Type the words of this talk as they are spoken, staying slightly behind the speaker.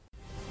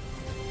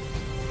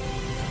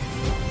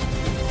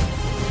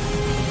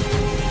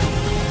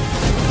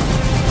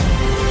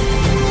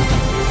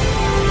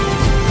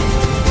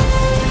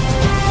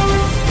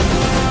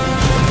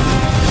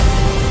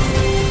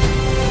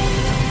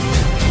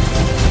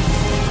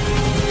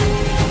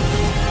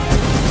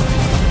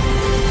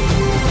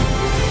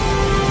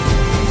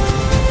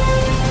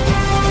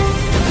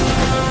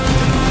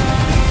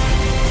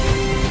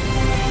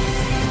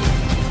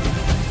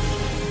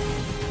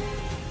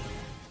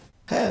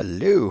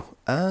Hello,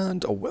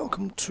 and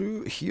welcome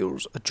to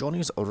Here's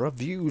Johnny's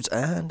Reviews,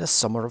 and a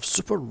Summer of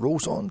Super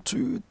rolls on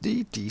to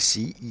the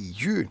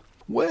DCEU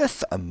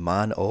with a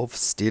Man of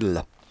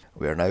Steel.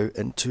 We are now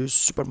into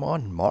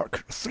Superman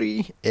Mark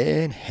III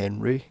in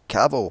Henry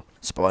Cavill.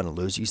 Superman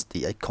loses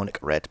the iconic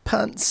red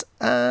pants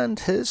and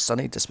his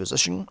sunny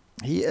disposition.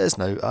 He is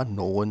now a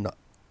known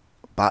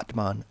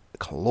Batman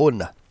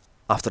clone.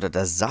 After a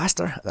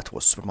disaster that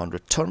was Superman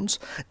Returns,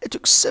 it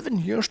took 7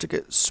 years to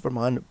get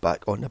Superman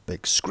back on the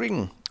big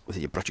screen,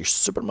 with a British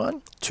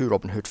Superman, 2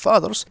 Robin Hood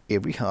fathers, a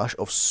rehash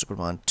of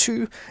Superman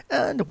 2,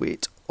 and the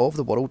weight of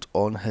the world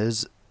on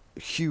his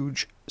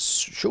huge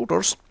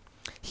shoulders.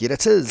 Here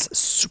it is,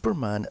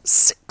 Superman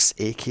 6,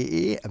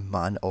 aka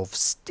Man of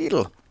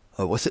Steel.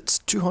 With its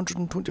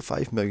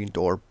 $225 million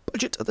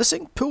budget, this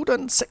thing pulled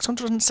in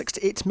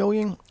 $668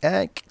 million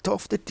and kicked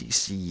off the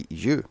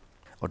DCU.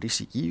 Or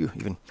DCEU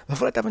even.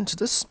 Before I dive into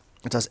this,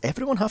 does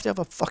everyone have to have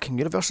a fucking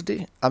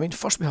university? I mean,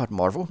 first we had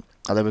Marvel,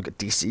 and then we got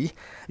DC.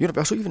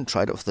 Universal even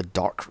tried it with the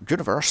Dark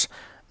Universe,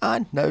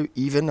 and now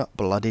even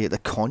bloody The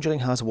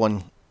Conjuring has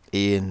one.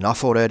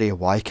 Enough already,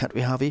 why can't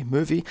we have a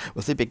movie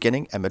with a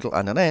beginning, a middle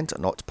and an end,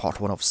 not part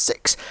 1 of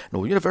 6?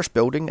 No universe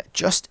building,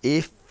 just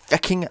a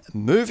fucking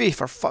movie,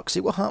 for fuck's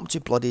sake. What happened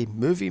to bloody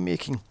movie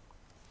making?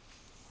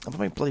 Never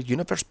mind bloody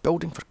universe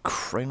building, for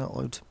crying out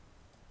loud.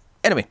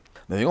 Anyway,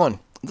 moving on.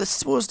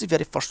 This was the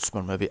very first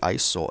Superman movie I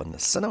saw in the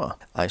cinema.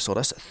 I saw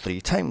this 3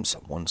 times,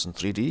 once in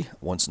 3D,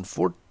 once in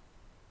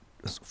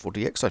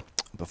 4DX,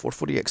 before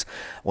 4DX,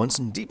 once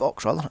in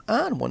D-Box rather,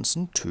 and once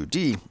in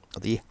 2D.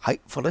 The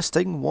hype for this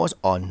thing was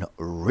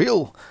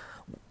unreal,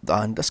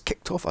 and this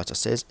kicked off, as I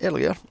said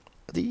earlier,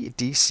 the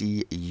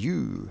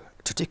DCU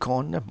to take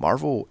on the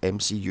Marvel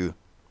MCU.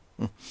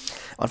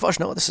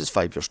 Unfortunately, this is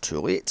 5 years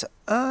too late,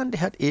 and they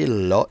had a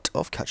lot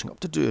of catching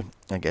up to do.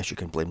 I guess you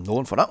can blame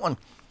Nolan for that one.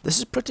 This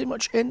is pretty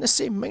much in the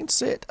same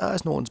mindset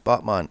as Nolan's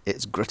Batman.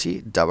 It's gritty,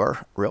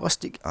 dour,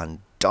 realistic and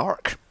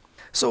dark.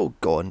 So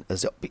gone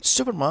is the upbeat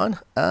Superman,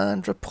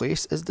 and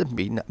replaced is the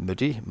mean,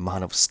 moody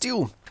Man of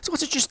Steel. So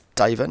let's just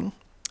dive in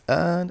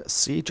and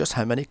see just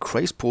how many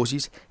Christ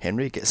poses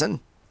Henry gets in.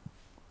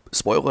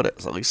 Spoiler,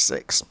 it's at least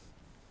 6.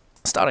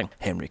 Starring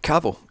Henry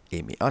Cavill,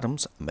 Amy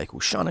Adams, Michael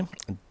Shannon,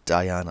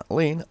 Diane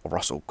Lane,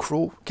 Russell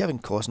Crowe, Kevin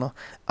Costner,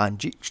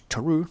 Anjeet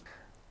Tarun,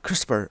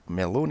 Christopher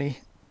Meloni,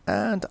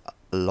 and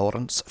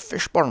Lawrence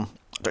Fishburne.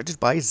 Directed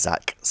by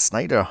Zack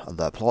Snyder.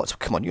 The plot,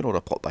 come on, you know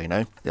the plot by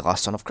now. The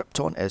last son of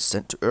Krypton is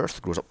sent to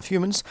Earth, grows up with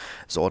humans.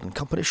 Zod and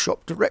company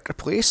shop to wreck the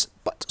place,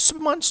 but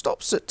Superman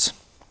stops it.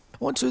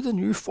 On to the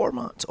new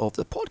format of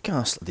the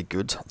podcast, the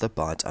good, the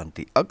bad and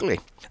the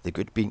ugly. The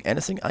good being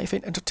anything I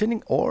find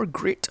entertaining or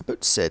great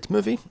about said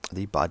movie,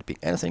 the bad being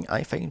anything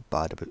I find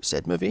bad about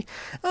said movie,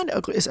 and the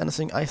ugly is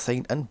anything I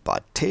find in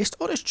bad taste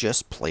or is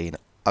just plain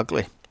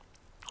ugly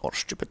or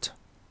stupid.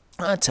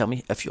 And tell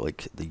me if you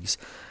like these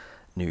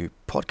new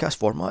podcast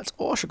formats,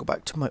 or I should go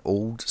back to my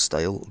old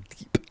style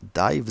deep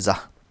dives.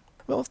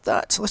 Well, with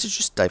that, let's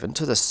just dive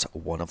into this,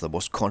 one of the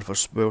most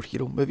controversial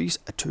superhero movies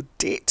to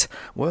date,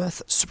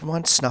 with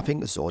Superman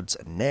snapping Zod's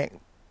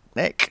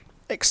neck.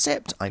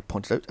 Except, I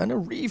pointed out in the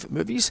Reeve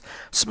movies,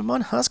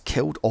 Superman has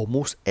killed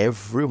almost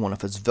every one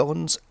of his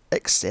villains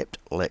except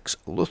Lex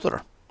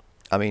Luthor.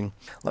 I mean,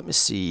 let me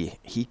see,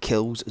 he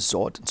kills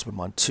Zod in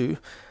Superman 2,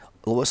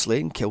 Lois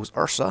Lane kills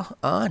Ursa,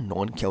 and no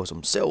one kills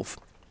himself.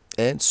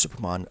 In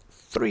Superman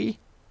 3,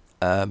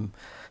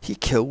 he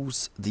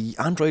kills the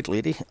android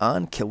lady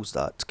and kills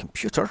that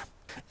computer.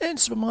 In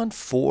Superman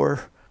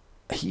 4,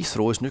 he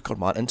throws Nuclear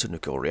Man into a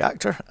nuclear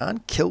reactor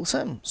and kills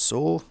him.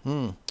 So,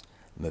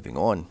 moving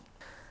on.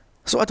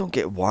 So I don't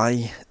get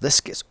why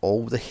this gets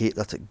all the hate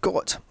that it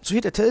got. So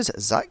here it is,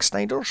 Zack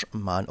Snyder's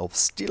Man of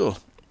Steel.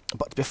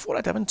 But before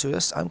I dive into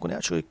this, I'm going to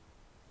actually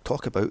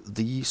talk about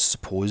the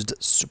supposed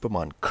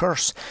Superman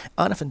curse,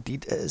 and if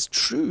indeed it is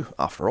true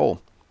after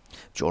all.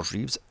 George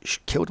Reeves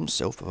killed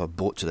himself with a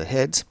bullet to the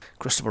head.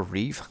 Christopher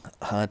Reeve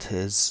had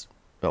his,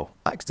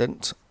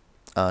 accident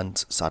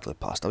and sadly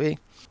passed away.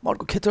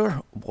 Margot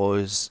Kidder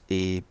was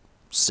a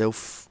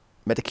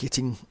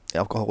self-medicating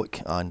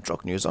alcoholic and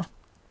drug user.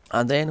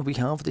 And then we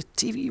have the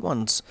TV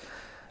ones.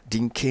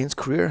 Dean Cain's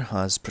career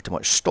has pretty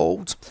much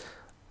stalled.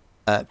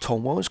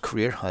 Tom Wells'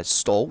 career has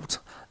stalled.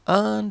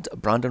 And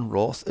Brandon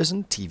Roth is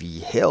in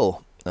TV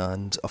hell.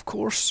 And of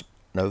course,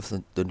 now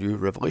the new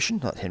revelation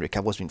that Henry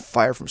Cavill has been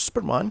fired from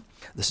Superman.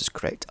 This is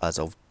correct as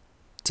of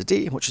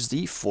today, which is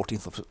the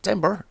 14th of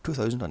September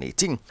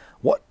 2018.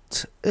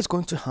 What is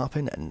going to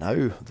happen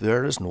now?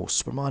 There is no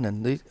Superman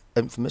in the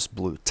infamous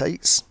blue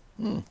tights.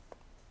 Maybe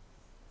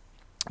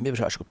I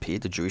should actually pay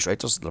the Jewish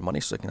writers their money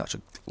so they can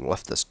actually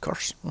lift this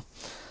curse.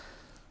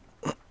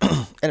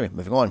 Anyway,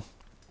 moving on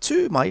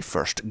to my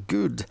first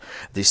good.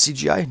 The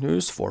CGI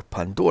news for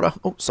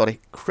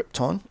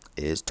Krypton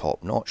is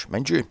top notch,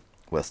 mind you.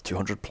 With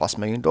 $200+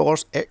 million,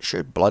 it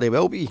should bloody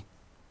well be.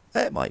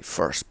 At my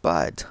first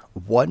bad,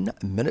 1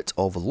 minute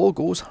of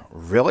logos,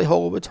 really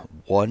Hollywood,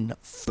 1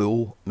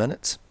 full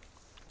minute.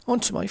 On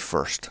to my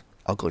first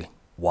ugly,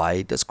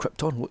 Why does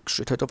Krypton look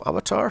straight out of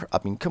Avatar? I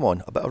mean, come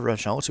on, a bit of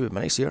originality would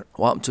be nice here.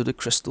 What happened to the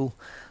crystal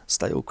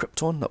style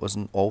Krypton that was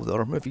in all the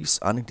other movies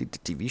and indeed the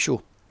TV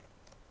show?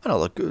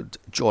 Another good.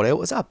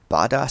 Jor-El is a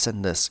badass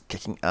in this,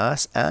 kicking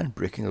ass and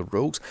breaking the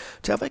rules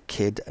to have a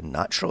kid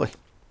naturally.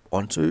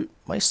 On to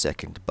my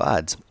second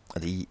bad.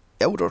 The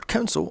Elder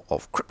Council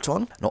of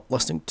Krypton not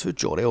listening to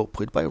Jor-El,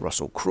 played by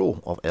Russell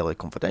Crowe of LA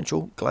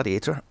Confidential,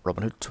 Gladiator,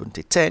 Robin Hood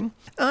 2010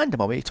 and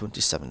Mummy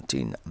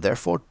 2017,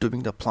 therefore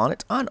dooming the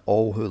planet and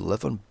all who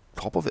live on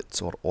top of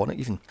it, or on it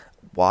even.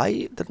 Why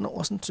did they not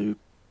listen to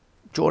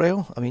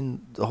Jor-El? I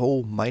mean, the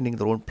whole mining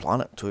their own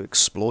planet to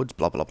explode,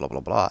 blah blah blah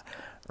blah blah.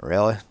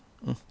 Really?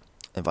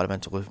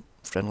 Environmentally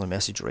friendly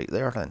message right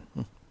there then.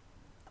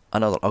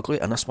 Another ugly,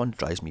 and this one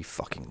drives me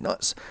fucking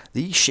nuts.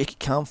 These shaky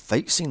cam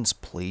fight scenes,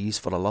 please,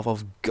 for the love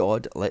of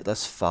God, let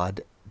this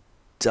fad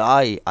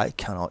die. I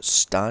cannot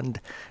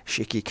stand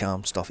shaky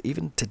cam stuff.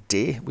 Even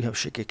today we have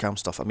shaky cam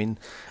stuff. I mean,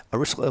 I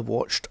recently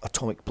watched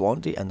Atomic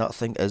Blondie and that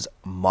thing is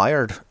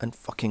mired in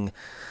fucking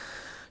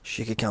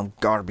shaky cam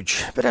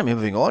garbage. But anyway,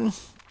 moving on.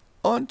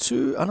 On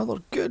to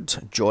another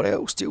good.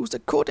 Jor-El steals the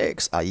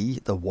Codex, i.e.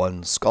 the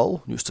One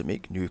Skull, used to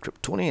make new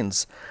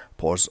Kryptonians,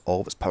 pours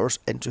all of its powers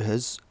into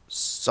his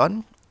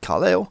son,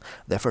 Kal-El,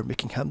 therefore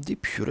making him the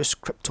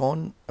purest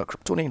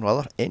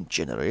Kryptonian in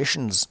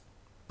generations.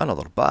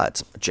 Another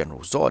bad. General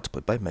Zod,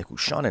 played by Michael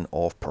Shannon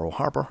of Pearl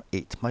Harbor,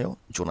 8 Mile,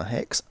 Jonah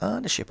Hex,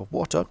 and The Shape of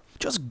Water,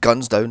 just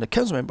guns down the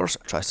Council members,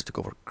 tries to take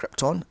over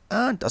Krypton,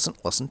 and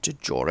doesn't listen to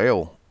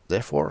Jor-El.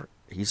 Therefore,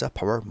 he's a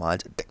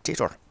power-mad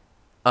dictator.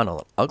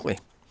 Another ugly.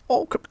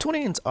 All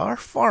Kryptonians are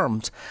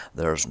farmed.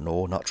 There's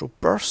no natural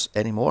births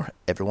anymore.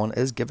 Everyone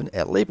is given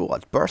a label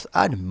at birth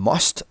and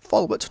must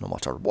follow it no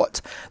matter what.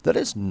 There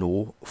is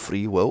no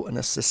free will in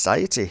a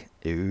society.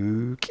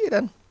 Okay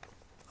then.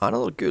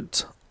 Another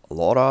good.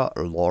 Laura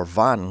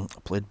Lorvan,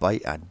 played by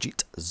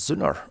Ajit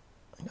Zuner,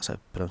 I think that's how I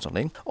pronounce her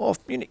name,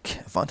 of Munich,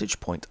 Vantage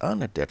Point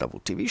and the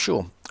Daredevil TV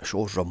show.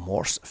 Shows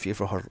remorse, fear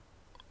for her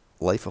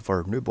life of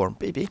her newborn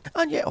baby,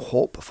 and yet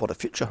hope for the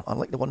future,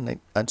 unlike the one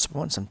in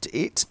Superman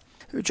 78.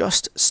 Who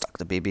just stuck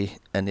the baby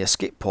in the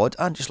escape pod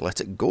and just let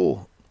it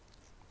go.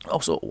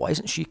 Also, why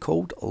isn't she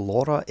called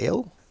Laura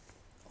L?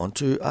 On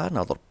to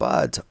another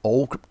bad.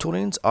 All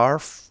Kryptonians are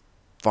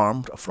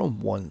farmed from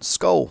one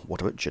skull.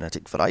 What about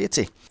genetic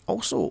variety?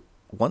 Also,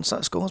 once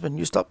that skull has been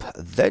used up,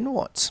 then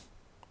what?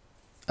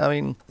 I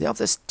mean, they have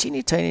this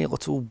teeny tiny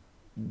little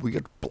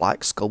weird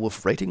black skull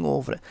with writing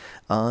over it,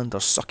 and they're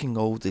sucking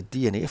all the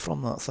DNA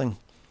from that thing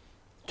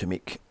to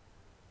make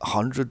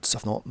hundreds,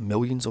 if not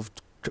millions, of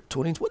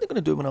Kryptonians. What are they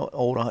going to do when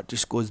all that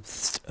just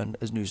goes and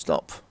is used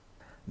up?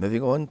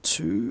 Moving on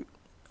to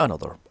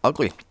another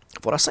ugly.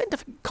 For a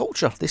scientific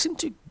culture, they seem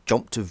to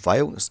jump to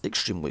violence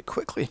extremely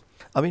quickly.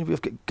 I mean,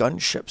 we've got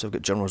gunships, we've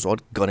got General Zod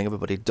gunning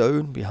everybody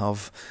down, we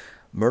have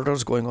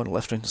murders going on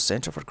left, right and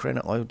centre, for crying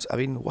out loud. I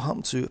mean, what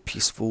happened to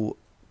peaceful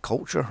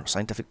culture,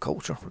 scientific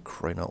culture, for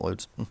crying out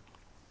loud?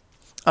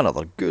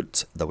 Another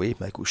good. The way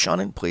Michael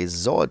Shannon plays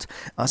Zod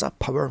as a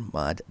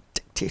power-mad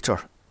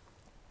dictator.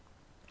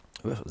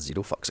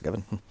 Zero fucks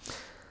given.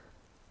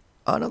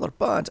 Another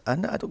bad,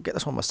 and I don't get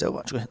this one myself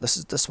actually.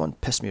 This one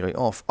pissed me right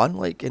off.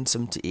 Unlike in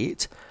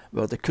 78,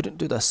 where they couldn't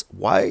do this,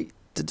 why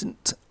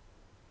didn't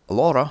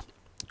Laura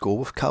go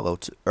with Kal-El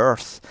to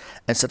Earth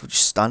instead of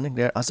just standing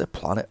there as the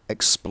planet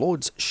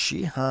explodes?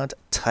 She had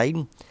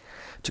time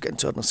to get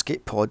into an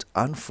escape pod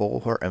and follow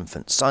her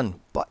infant son.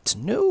 But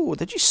no,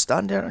 they just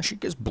stand there and she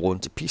gets blown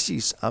to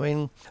pieces. I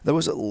mean, there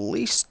was at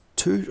least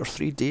 2 or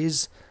 3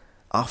 days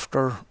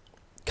after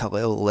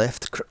Kal-El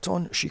left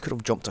Krypton, she could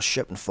have jumped a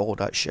ship and followed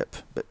that ship,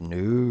 but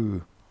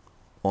no.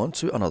 On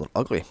to another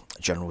ugly.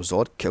 General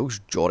Zod kills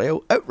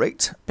Jor-El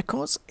outright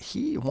because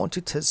he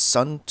wanted his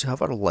son to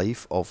have a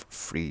life of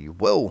free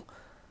will.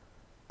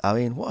 I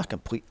mean, what a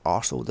complete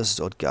arsehole this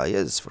Zod guy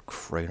is, for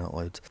crying out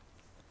loud.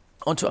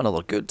 On to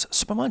another good.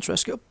 Superman's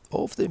rescue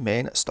of the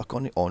men stuck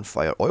on the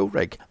on-fire oil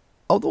rig.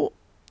 Although,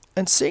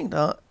 in saying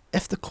that,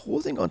 if the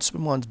clothing on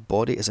Superman's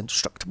body is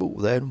indestructible,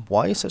 then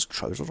why is his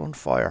trousers on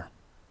fire?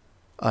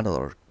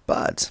 Another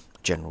bad.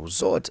 General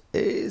Zod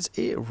is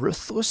a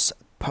ruthless,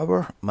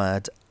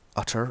 power-mad,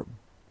 utter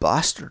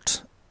bastard.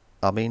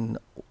 I mean,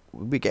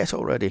 we get it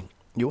already.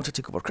 You want to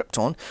take over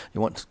Krypton,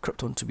 you want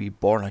Krypton to be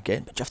born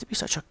again, but you have to be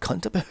such a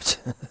cunt about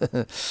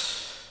it.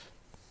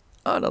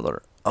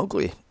 Another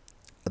ugly.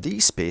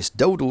 These space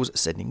dildos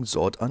sending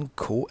Zod and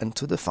Co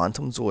into the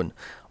Phantom Zone.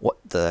 What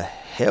the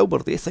hell were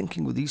they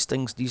thinking with these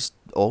things, these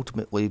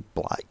ultimately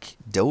black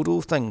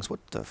dildo things? What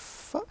the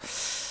fuck?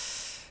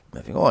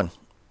 Moving on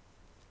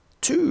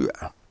to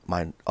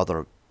my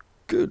other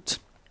good.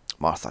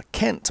 Martha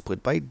Kent,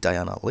 played by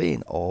Diana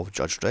Lane of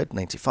Judge Dredd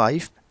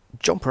 95.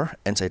 Jumper,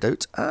 Inside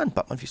Out, and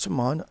Batman v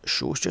Superman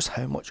shows just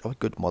how much of a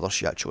good mother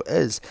she actually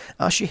is,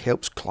 as she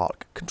helps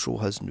Clark control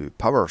his new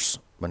powers,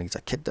 when he's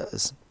a kid that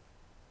is.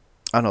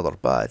 Another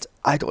bad.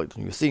 I don't like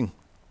the new theme.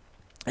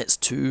 It's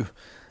too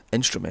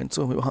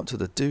instrumental. What happened to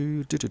the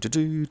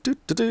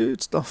do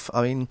stuff?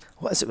 I mean,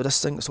 what is it with this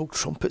thing? It's all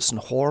trumpets and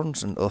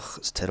horns and ugh,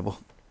 it's terrible.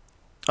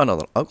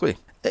 Another ugly.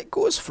 It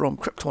goes from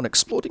Krypton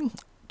exploding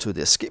to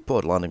the escape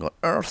pod landing on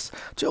Earth,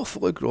 to a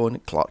fully grown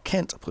Clark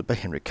Kent, played by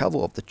Henry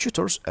Cavill of The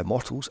Tudors,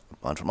 Immortals,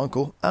 Man from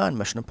U.N.C.L.E. and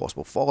Mission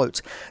Impossible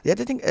Fallout. The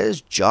editing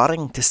is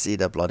jarring to say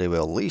the bloody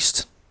well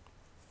least,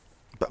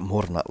 but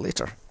more on that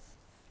later.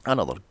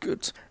 Another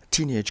good.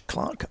 Teenage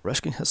Clark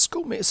rescuing his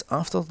schoolmates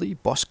after the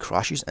bus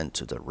crashes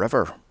into the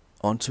river.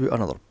 On to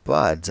another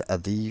bad,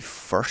 the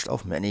first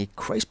of many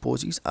Christ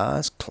poses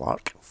as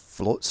Clark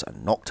floats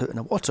and knocked out in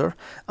the water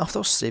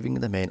after saving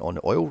the men on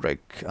the oil rig,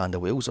 and the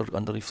whales are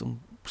underneath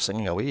them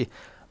singing away.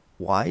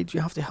 Why do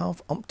you have to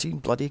have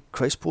umpteen bloody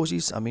Christ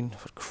poses? I mean,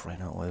 for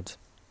crying out loud.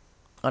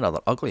 Another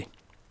ugly.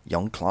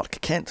 Young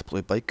Clark Kent,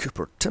 played by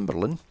Cooper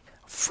Timberlin,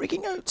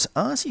 freaking out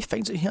as he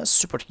finds out he has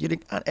super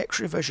hearing and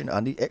X-ray vision,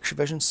 and the X-ray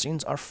vision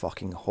scenes are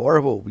fucking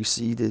horrible. We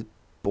see the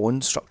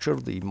bone structure,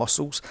 the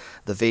muscles,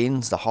 the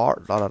veins, the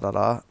heart, da da da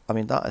da. I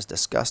mean, that is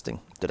disgusting.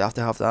 Did I have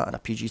to have that in a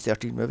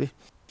PG-13 movie?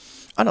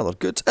 Another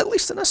good, at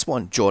least in this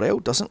one, Jor-El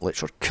doesn't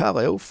lecture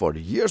Kal-El for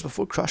years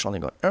before crash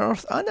landing on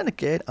Earth, and then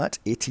again at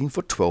 18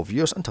 for 12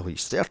 years until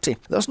he's 30.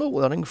 There's no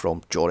learning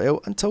from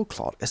Jor-El until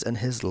Clark is in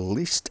his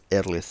least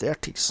early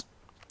 30s,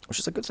 which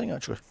is a good thing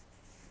actually.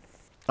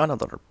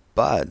 Another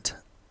bad,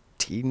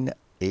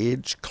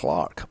 teenage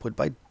Clark, played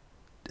by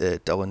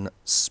Dylan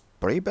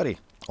Sprayberry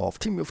of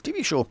Teen Wolf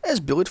TV show, is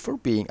bullied for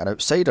being an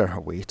outsider.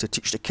 A way to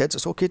teach the kids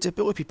it's okay to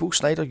bully people,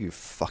 Snyder, you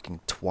fucking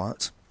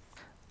twat.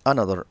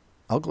 Another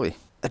ugly.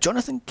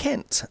 Jonathan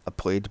Kent,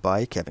 played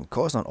by Kevin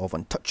Costner of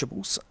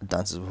Untouchables,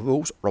 Dances with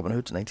Wolves, Robin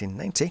Hood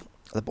 1990,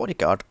 The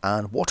Bodyguard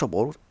and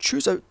Waterworld,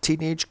 choose out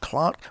teenage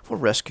Clark for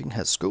rescuing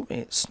his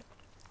schoolmates.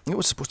 He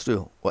was supposed to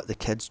do, let the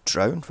kids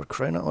drown, for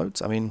crying out loud?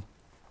 I mean,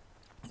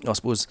 I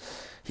suppose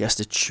he has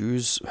to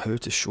choose how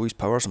to show his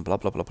powers and blah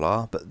blah blah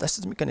blah, but this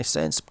doesn't make any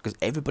sense because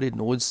everybody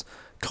knows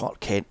Clark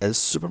Kent is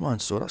Superman,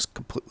 so that's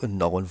completely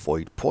null and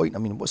void point. I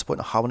mean, what's the point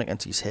of having it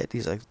into his head?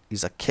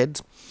 He's a kid.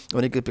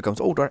 When he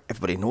becomes older,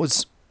 everybody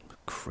knows.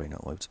 Crying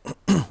out loud.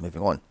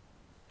 Moving on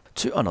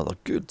to another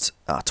good,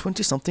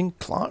 20-something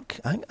Clark.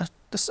 I think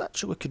this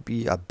actually could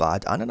be a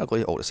bad and an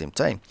ugly all at the same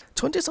time.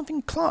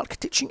 20-something Clark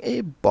teaching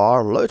a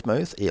bar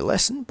loudmouth a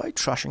lesson by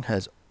trashing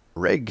his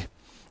rig,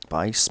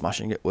 by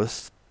smashing it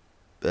with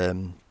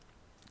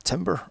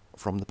timber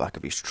from the back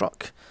of his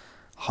truck.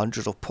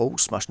 Hundreds of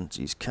poles smashed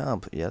into his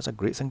cab. Yeah, that's a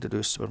great thing to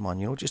do, Superman.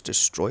 You know, just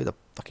destroy the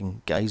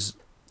fucking guy's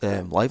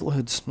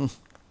livelihoods.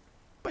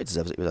 But he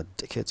deserves it. He was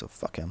a dickhead, so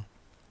fuck him.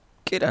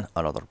 Get in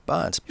another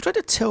bad. You tried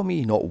to tell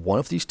me not one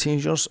of these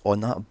teenagers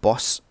on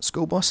that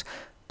school bus,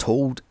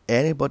 told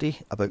anybody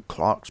about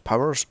Clark's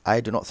powers?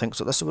 I do not think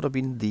so. This would have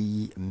been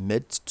the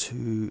mid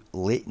to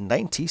late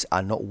 90s,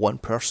 and not one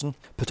person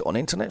put it on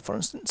the internet, for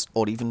instance,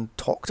 or even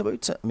talked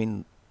about it. I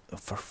mean,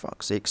 for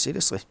fuck's sake,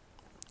 seriously.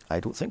 I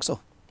don't think so.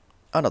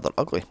 Another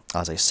ugly.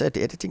 As I said,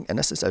 the editing in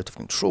this is out of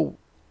control.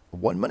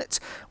 1 minute,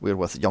 we're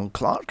with young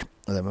Clark,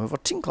 and then we're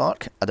with teen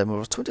Clark, and then we're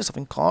with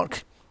 20-something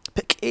Clark.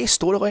 Pick a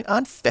storyline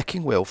and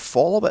fucking well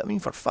follow it. I mean,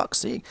 for fuck's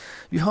sake,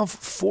 you have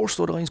 4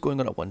 storylines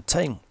going on at one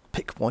time.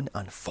 Pick one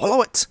and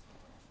follow it.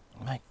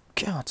 My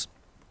God.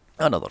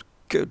 Another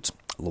good.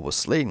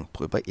 Lois Lane,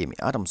 played by Amy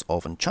Adams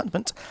of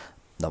Enchantment,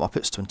 The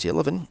Muppets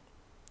 2011.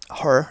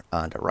 Her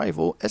and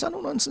Arrival is a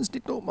no-nonsense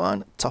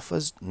need-no-man, tough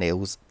as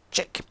nails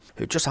chick,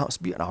 who just happens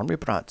to be an army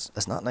brat.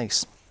 Isn't that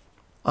nice?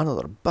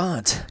 Another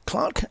bad.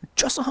 Clark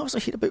just so happens to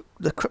hear about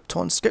the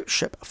Krypton scout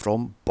ship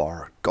from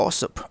bar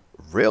gossip.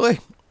 Really?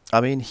 I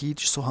mean, he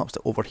just so happens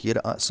to overhear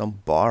it at some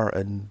bar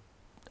in,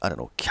 I don't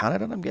know,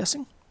 Canada, I'm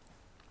guessing?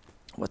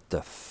 What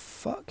the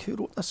fuck? Who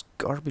wrote this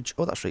garbage?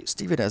 Oh, that's right,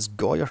 Stephen S.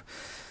 Goyer.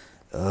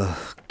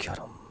 Ugh, God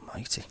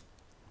almighty.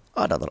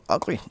 Another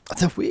ugly.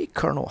 The way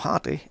Colonel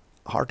Hardy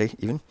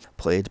even,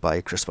 played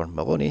by Christopher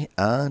Maloney,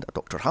 and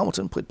Dr.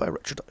 Hamilton, played by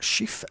Richard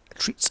Schiff,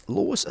 treats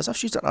Lois as if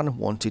she's an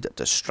unwanted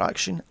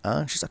distraction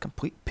and she's a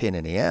complete pain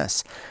in the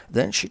ass.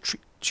 Then she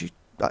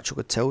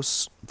actually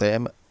tells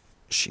them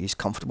she's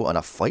comfortable in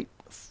a flight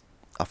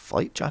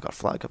jacket or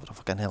flag, whatever the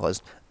fucking hell it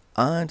is,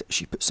 and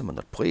she puts them in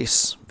their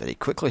place very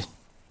quickly.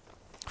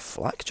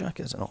 Flak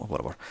jacket, is it not?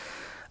 Whatever.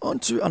 On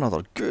to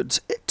another good.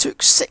 It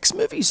took 6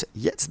 movies,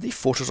 yet the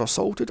forces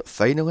assaulted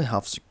finally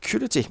have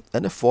security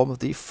in the form of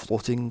the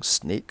floating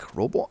snake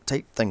robot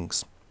type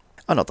things.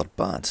 Another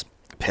bad.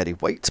 Perry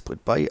White,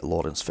 played by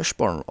Lawrence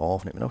Fishburne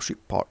of Nightmare on Elm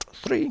Street Part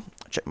 3.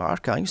 Check my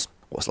archives.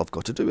 What's Love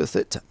Got to Do With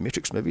It?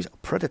 Matrix movies,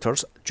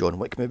 Predators, John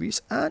Wick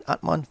movies, and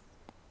Ant-Man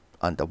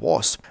and the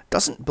Wasp.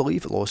 Doesn't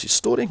believe Lois'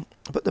 story,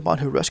 but the man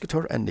who rescued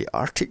her in the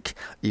Arctic,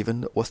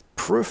 even with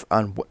proof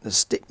and witness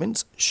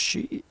statements,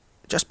 she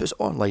just puts it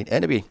online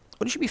anyway.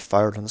 Wouldn't she be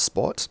fired on the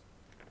spot?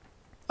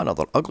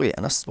 Another ugly,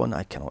 and this one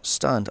I cannot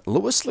stand.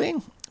 Lois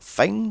Lane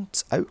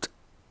finds out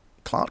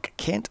Clark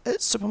Kent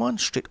is Superman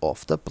straight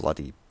off the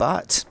bloody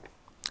bat.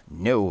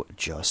 No,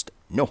 just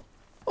no.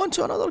 On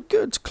to another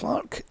good.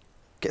 Clark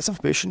gets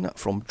information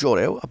from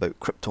Jor-El about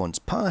Krypton's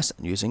past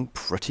and using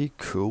pretty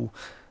cool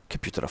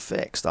computer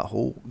effects. That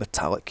whole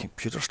metallic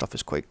computer stuff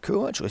is quite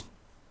cool, actually.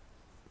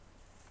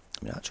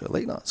 I mean, I actually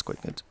like that. It's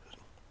quite good.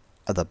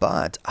 The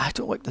bad. I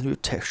don't like the new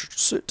textured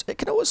suit. It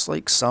kind of looks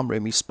like Sam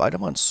Raimi's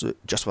Spider-Man suit,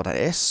 just with an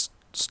S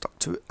stuck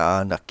to it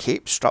and a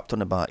cape strapped on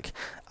the back.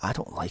 I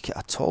don't like it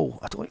at all.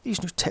 I don't like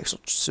these new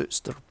textured suits.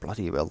 They're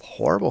bloody well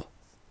horrible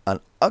and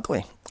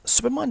ugly.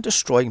 Superman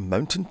destroying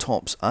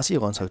mountaintops as he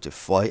learns how to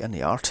fly in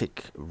the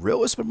Arctic.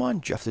 Really, Superman?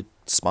 Do you have to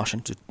smash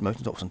into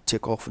mountaintops and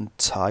take off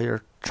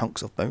entire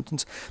chunks of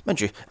mountains?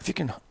 Mind you, if you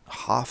can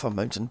half a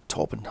mountain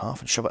top in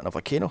half and shove it in a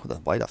volcano,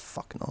 then why the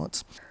fuck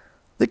not?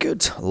 The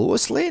good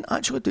Lois Lane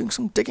actually doing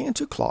some digging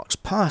into Clark's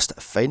past,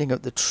 finding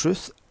out the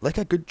truth like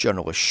a good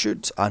journalist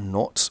should, and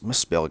not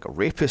misspelling a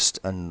rapist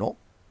and not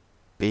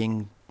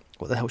being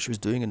what the hell she was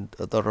doing in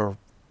other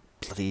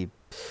bloody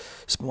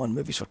Superman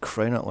movies, for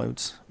crying out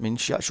loud. I mean,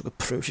 she actually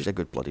proves she's a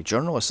good bloody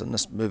journalist in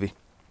this movie.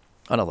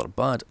 Another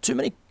bad. Too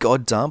many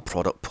goddamn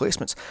product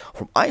placements.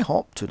 From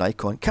IHOP to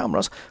Nikon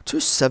cameras to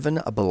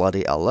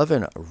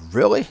 7-Eleven.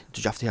 Really?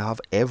 Did you have to have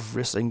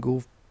every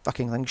single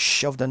fucking thing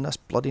shoved in this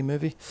bloody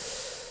movie?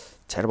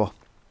 Terrible.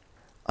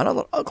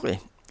 Another ugly.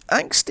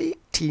 Angsty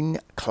teen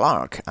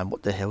Clark. And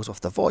what the hell's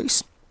with the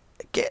voice?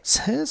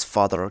 Gets his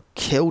father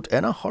killed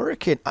in a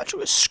hurricane.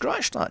 Actually,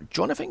 scratch that.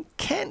 Jonathan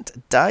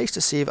Kent dies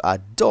to save a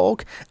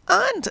dog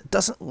and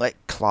doesn't let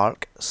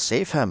Clark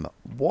save him.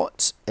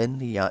 What in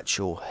the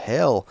actual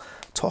hell?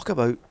 Talk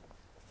about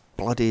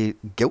bloody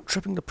guilt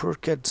tripping the poor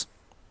kids.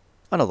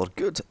 Another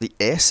good. The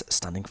S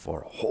standing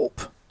for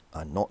hope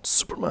and not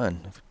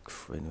Superman.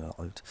 Crying out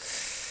loud.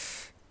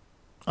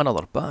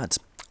 Another bad.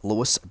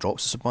 Lois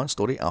drops the Superman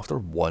story after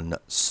one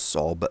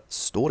sob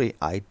story.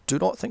 I do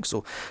not think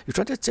so. You're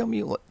trying to tell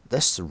me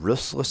this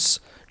ruthless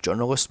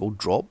journalist will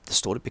drop the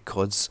story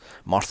because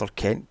Martha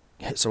Kent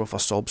hits her with a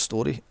sob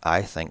story?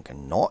 I think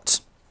not.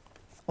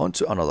 On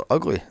to another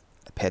ugly.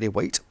 Perry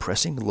White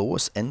pressing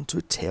Lois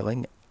into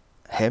telling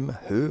him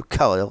who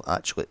Kal-El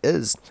actually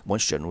is.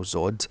 Once General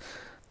Zod,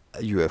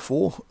 a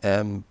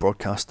UFO,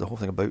 broadcast the whole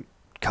thing about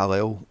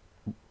Kal-El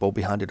will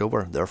be handed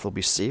over, therefore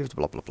be saved,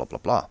 blah blah blah blah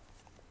blah.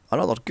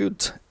 Another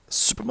good.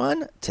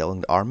 Superman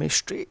telling the army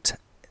straight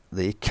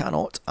they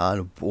cannot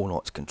and will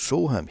not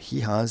control him.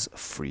 He has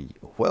free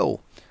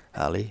will.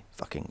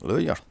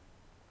 Hallelujah.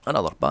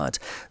 Another bad.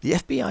 The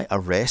FBI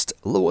arrest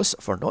Lois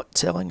for not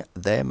telling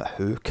them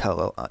who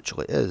Kal-El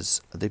actually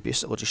is. They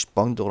basically just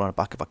bundle her on the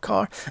back of a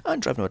car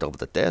and drive in the middle of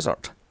the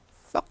desert.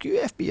 Fuck you,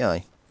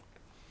 FBI.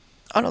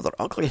 Another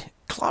ugly.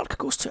 Clark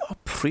goes to a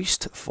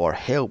priest for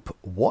help.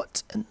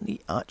 What in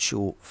the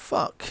actual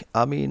fuck?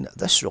 I mean,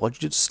 this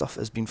religious stuff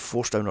has been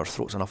forced down our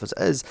throats enough as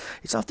it is.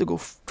 He'd have to go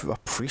to a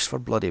priest for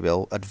bloody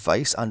well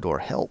advice and or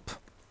help.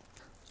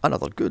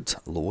 Another good.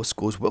 Lois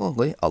goes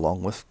willingly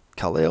along with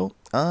Kal-El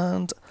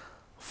and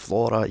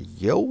Flora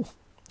Yeo,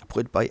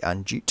 played by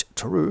Anjit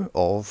Taru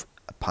of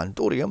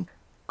Pandorium,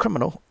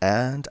 Criminal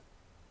and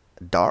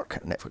Dark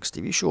Netflix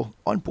TV show,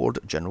 on board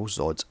General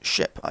Zod's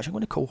ship. Actually, I'm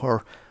going to call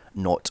her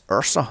not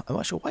Ursa. I'm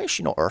actually, why is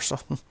she not Ursa?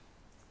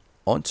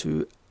 On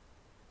to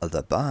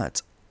the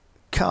bad.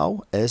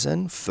 Kal is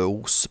in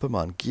full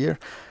Superman gear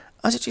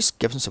as he just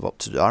gives himself up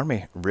to the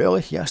army.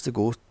 Really? He has to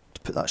go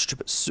to put that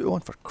stupid suit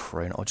on, for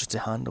crying out, just to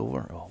hand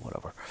over? Oh,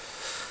 whatever.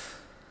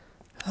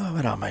 Oh,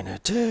 where am I now?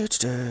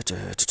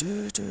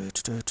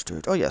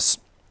 Oh, yes.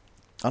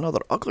 Another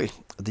ugly.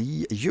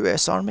 The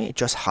US Army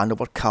just hand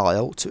over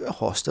Kal-El to a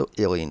hostile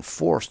alien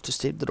force to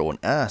save their own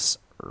ass.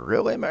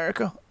 Really,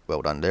 America?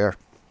 Well done there.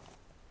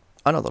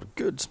 Another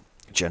good.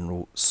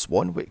 General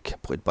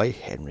Swanwick, played by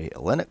Henry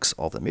Lennox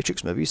of the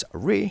Matrix movies.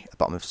 Ray,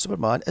 Batman v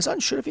Superman, is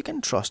unsure if he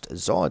can trust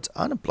Zod,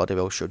 and bloody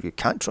well sure you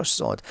can't trust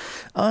Zod,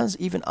 as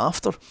even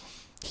after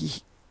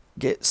he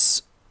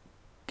gets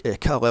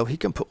Kal-El, he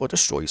completely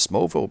destroys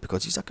Smallville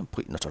because he's a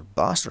complete and utter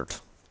bastard.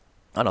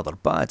 Another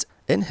bad.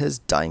 In his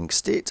dying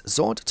state,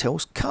 Zod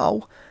tells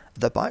Kal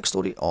the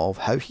backstory of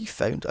how he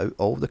found out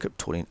all the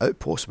Kryptonian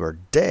outposts were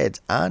dead,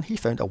 and he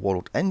found a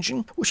world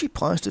engine which he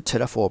plans to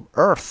terraform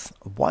Earth.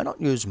 Why not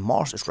use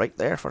Mars? It's right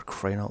there, for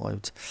crying out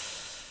loud.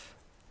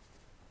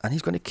 And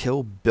he's going to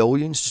kill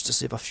billions just to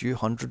save a few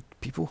hundred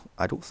people?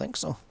 I don't think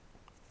so.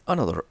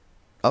 Another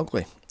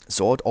ugly.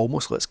 Zod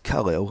almost lets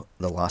Kal-El,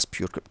 the last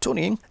pure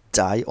Kryptonian,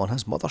 die on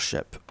his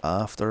mothership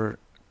after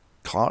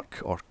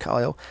Clark or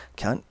Kal-El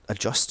can't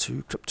adjust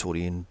to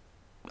Kryptonian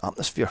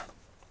atmosphere.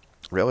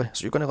 Really?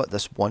 So you're going to let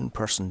this one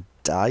person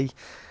die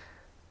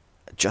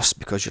just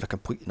because you're a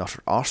complete and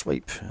utter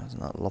arsewipe?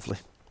 Isn't that lovely?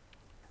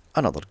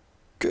 Another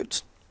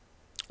good.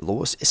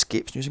 Lois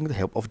escapes using the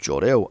help of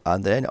Jor-El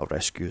and then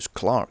rescues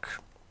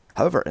Clark.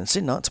 However, in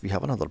saying that, we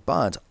have another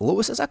bad.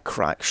 Lois is a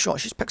crack shot.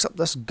 She picks up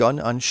this gun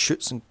and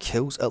shoots and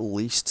kills at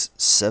least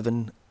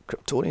 7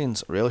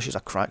 Kryptonians. Really? She's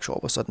a crack shot all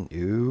of a sudden.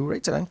 You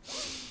right down.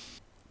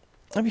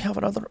 And we have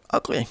another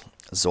ugly.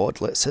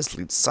 Zod lets his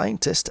lead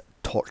scientist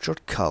torture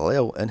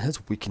Kal-El in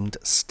his weakened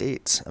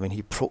state. I mean,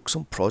 he pokes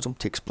him, prods him,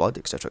 takes blood,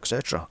 etc,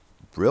 etc.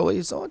 Really,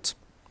 Zod?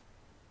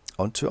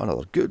 On to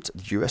another good.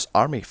 The US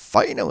Army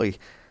finally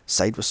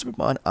side with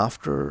Superman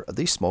after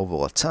the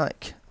Smallville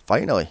attack.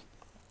 Finally.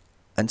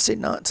 And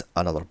saying that,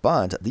 another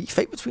bad. The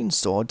fight between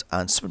Zod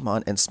and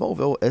Superman in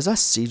Smallville is a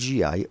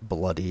CGI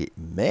bloody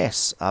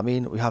mess. I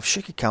mean, we have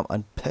shaky cam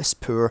and piss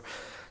poor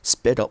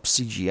sped up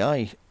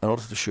CGI in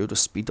order to show the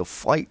speed of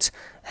flight.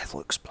 It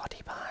looks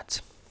bloody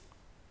bad.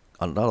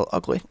 another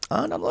ugly,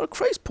 and another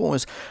Christ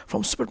pose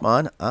from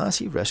Superman as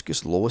he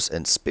rescues Lois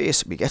in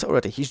space. We get it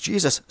already. He's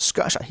Jesus.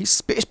 Scratch that. He's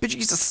space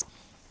bejesus.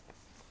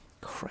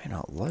 Crying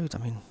out loud. I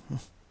mean,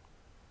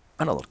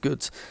 another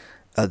good.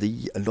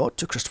 The nod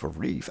to Christopher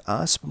Reeve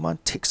as Superman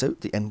takes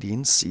out the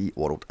Indian Sea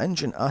World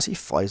Engine. As he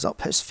flies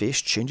up, his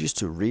face changes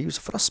to Reeves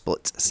for a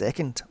split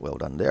second. Well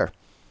done there.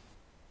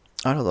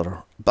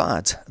 Another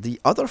bad. The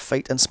other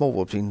fight in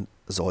Smallville between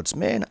Zod's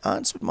men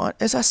and Superman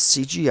is a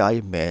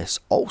CGI mess.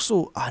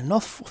 Also,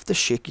 enough with the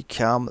shaky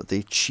cam,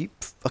 the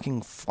cheap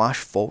fucking flash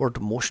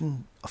forward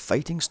motion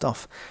fighting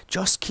stuff.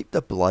 Just keep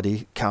the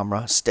bloody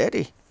camera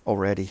steady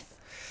already.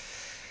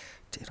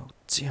 Dear oh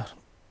dear.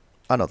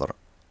 Another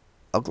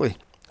ugly.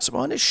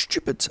 Superman is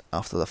stupid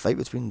after the fight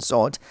between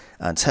Zod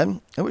and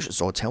him, in which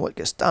Zod's helmet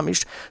gets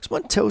damaged.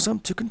 Superman tells him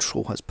to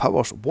control his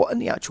powers. What in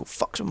the actual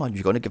fuck, Superman?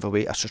 You're going to give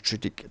away a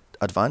strategic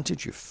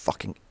advantage, you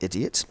fucking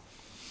idiot.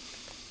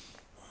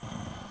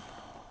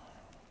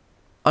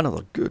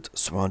 Another good.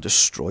 Superman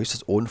destroys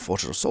his own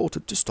Fortress of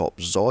Solitude to stop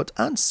Zod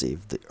and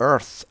save the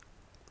Earth.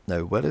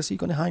 Now, where is he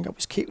going to hang up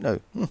his cape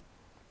now?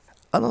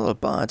 Another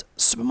bad.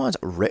 Superman's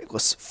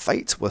reckless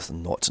fight with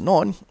Not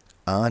Non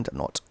and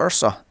Not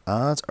Ursa,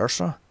 as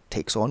Ursa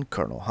takes on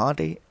Colonel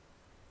Hardy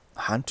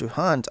hand to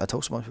hand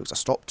until someone puts a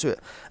stop to it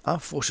and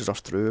forces her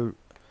through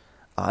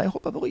I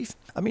believe.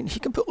 I mean, he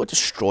completely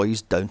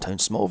destroys downtown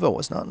Smallville.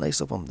 Isn't that nice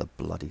of him, the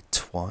bloody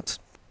twat?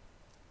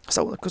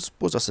 So, I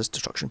suppose this is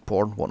destruction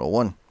porn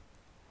 101.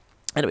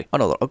 Anyway,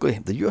 another ugly.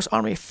 The US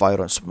Army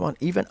fire on Superman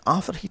even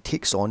after he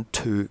takes on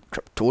 2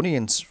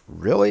 Kryptonians.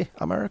 Really,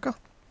 America?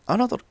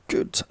 Another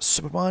good.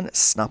 Superman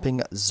snapping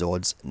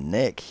Zod's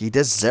neck. He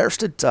deserves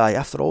to die.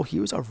 After all, he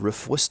was a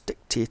ruthless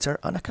dictator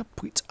and a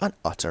complete and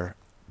utter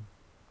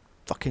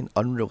fucking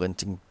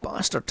unrelenting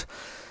bastard.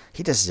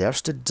 He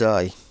deserves to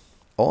die.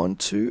 On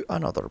to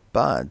another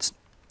bad.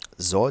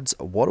 Zod's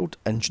world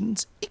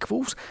engines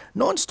equals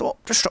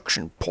non-stop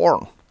destruction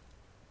porn.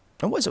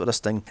 And what is it with this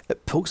thing?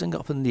 It pulls things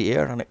up in the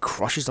air and it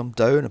crushes them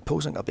down, and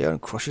pulls things up in the air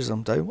and crushes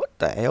them down. What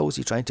the hell is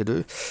he trying to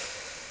do?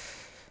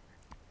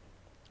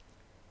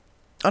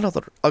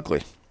 Another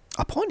ugly.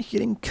 Upon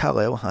hearing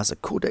Kal-El has a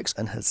codex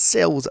in his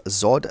cells,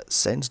 Zod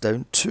sends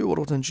down 2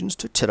 world engines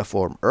to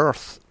terraform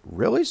Earth.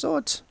 Really,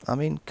 Zod? I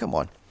mean, come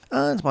on.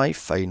 And my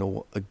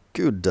final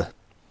good.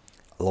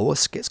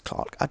 Lois gets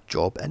Clark a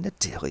job in the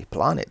Daily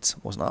Planet.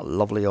 Wasn't that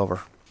lovely of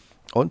her?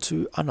 On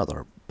to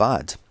another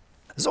bad.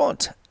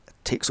 Zod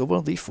takes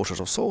over the Fortress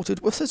of Solitude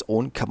with his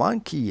own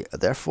command key.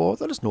 Therefore,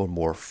 there is no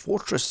more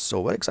fortress.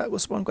 So where exactly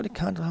is Superman going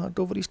to hand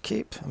over his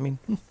cape? I mean,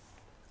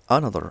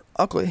 Another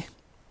ugly.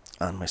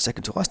 And my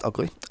second to last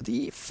ugly.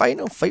 The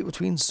final fight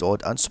between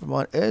Zod and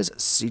Superman is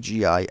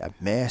CGI, a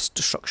mess,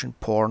 destruction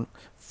porn,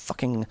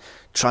 fucking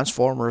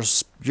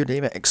Transformers, you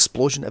name it,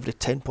 explosion every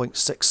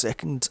 10.6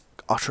 seconds,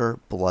 utter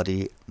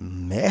bloody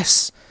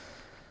mess.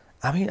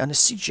 I mean, and the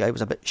CGI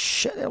was a bit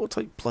shit. It looked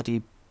like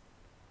bloody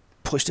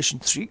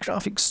PlayStation 3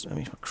 graphics. I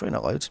mean, we're crying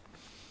out loud.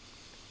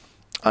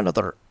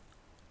 Another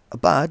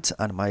bad,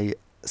 and my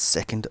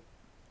second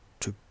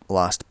to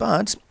last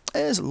bad,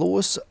 is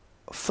Lois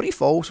free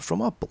falls from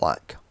a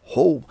black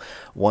hole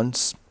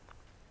once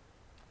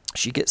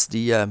she gets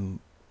the the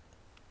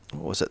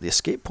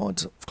escape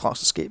pod,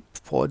 Clark's escape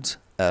pod,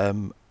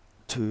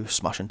 to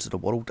smash into the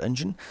world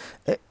engine.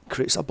 It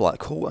creates a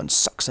black hole and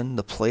sucks in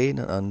the plane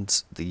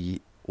and the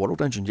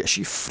world engine, yet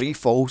she free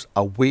falls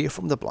away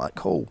from the black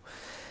hole.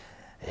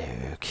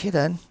 Okay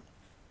then.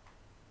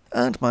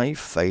 And my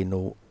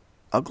final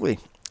ugly.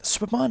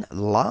 Superman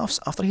laughs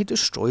after he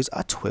destroys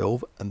a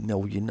 $12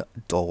 million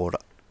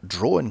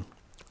drone.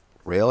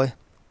 Really?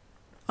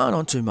 And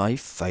on to my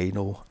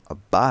final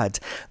bad.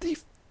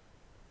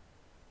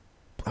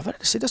 I've had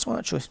to say this one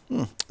actually.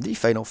 The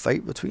final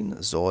fight between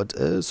Zod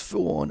is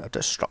full on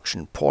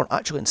destruction porn.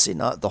 Actually, in saying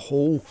that, the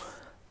whole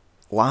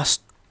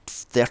last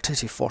 30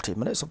 to 40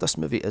 minutes of this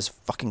movie is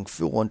fucking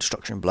full on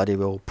destruction bloody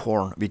well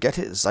porn. We get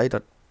it,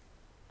 Zack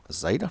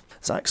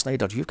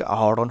Snyder, you've got a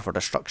hard on for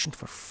destruction,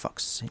 for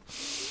fuck's sake.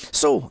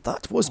 So,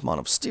 that was Man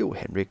of Steel.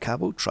 Henry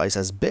Cavill tries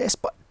his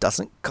best, but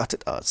doesn't cut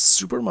it as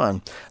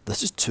Superman.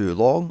 This is too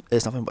long.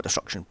 It's nothing but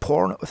destruction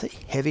porn with a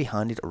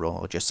heavy-handed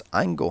religious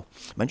angle.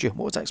 Mind you,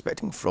 what was I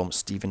expecting from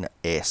Stephen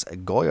S.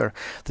 Goyer?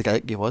 The guy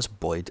that gave us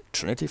Boyd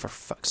Trinity, for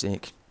fuck's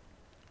sake.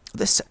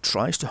 This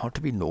tries too hard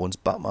to be Nolan's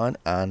Batman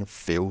and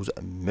fails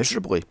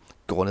miserably.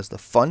 Gone is the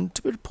fun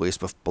to be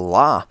replaced with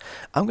blah.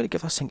 I'm going to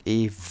give this thing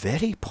a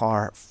very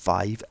par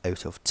 5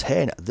 out of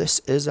 10. This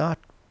is a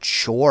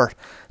chore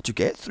to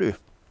get through.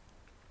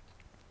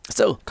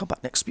 Still, come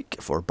back next week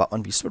for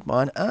Batman v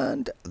Superman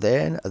and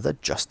then the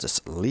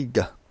Justice League.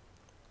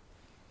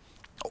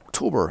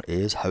 October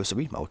is House of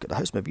Weed, I'll look at the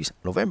house movies.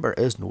 November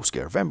is No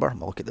Scare November,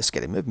 I'll look at the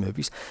Scary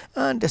movies.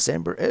 And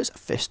December is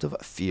Festive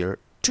Fear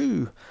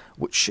 2,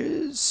 which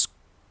is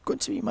going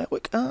to be my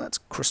look at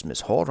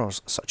Christmas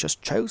horrors such as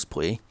Child's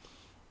Play,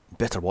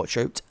 Better Watch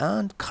Out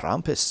and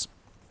Krampus.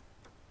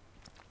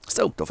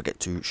 Still, don't forget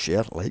to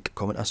share, like,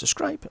 comment and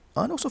subscribe,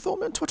 and also follow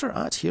me on Twitter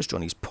at Here's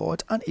Johnny's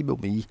Pod and email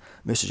me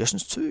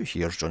suggestions to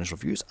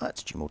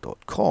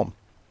here'sjohnny'sreviews@gmail.com.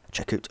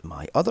 check out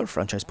my other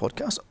franchise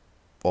podcasts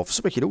of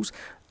superheroes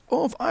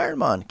of Iron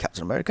Man,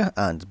 Captain America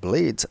and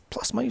Blade,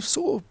 plus my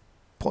solo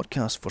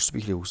podcast for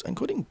superheroes,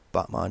 including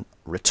Batman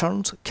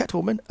Returns,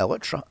 Catwoman,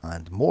 Elektra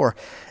and more.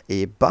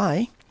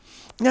 Bye.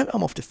 Now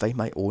I'm off to find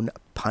my own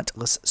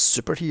pantless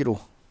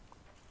superhero.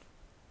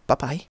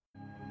 Bye-bye.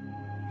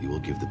 You will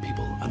give the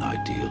people an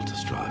ideal to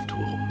strive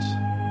towards.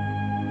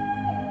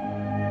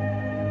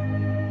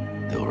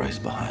 They will race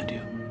behind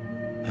you.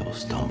 They will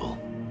stumble.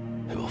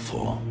 They will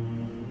fall.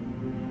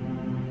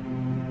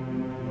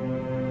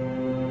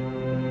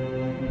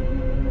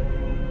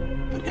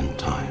 But in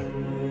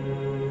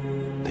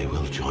time, they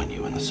will join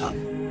you in the sun.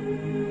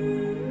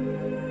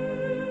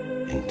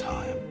 In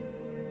time,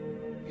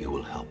 you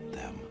will help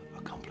them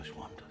accomplish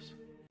wonders.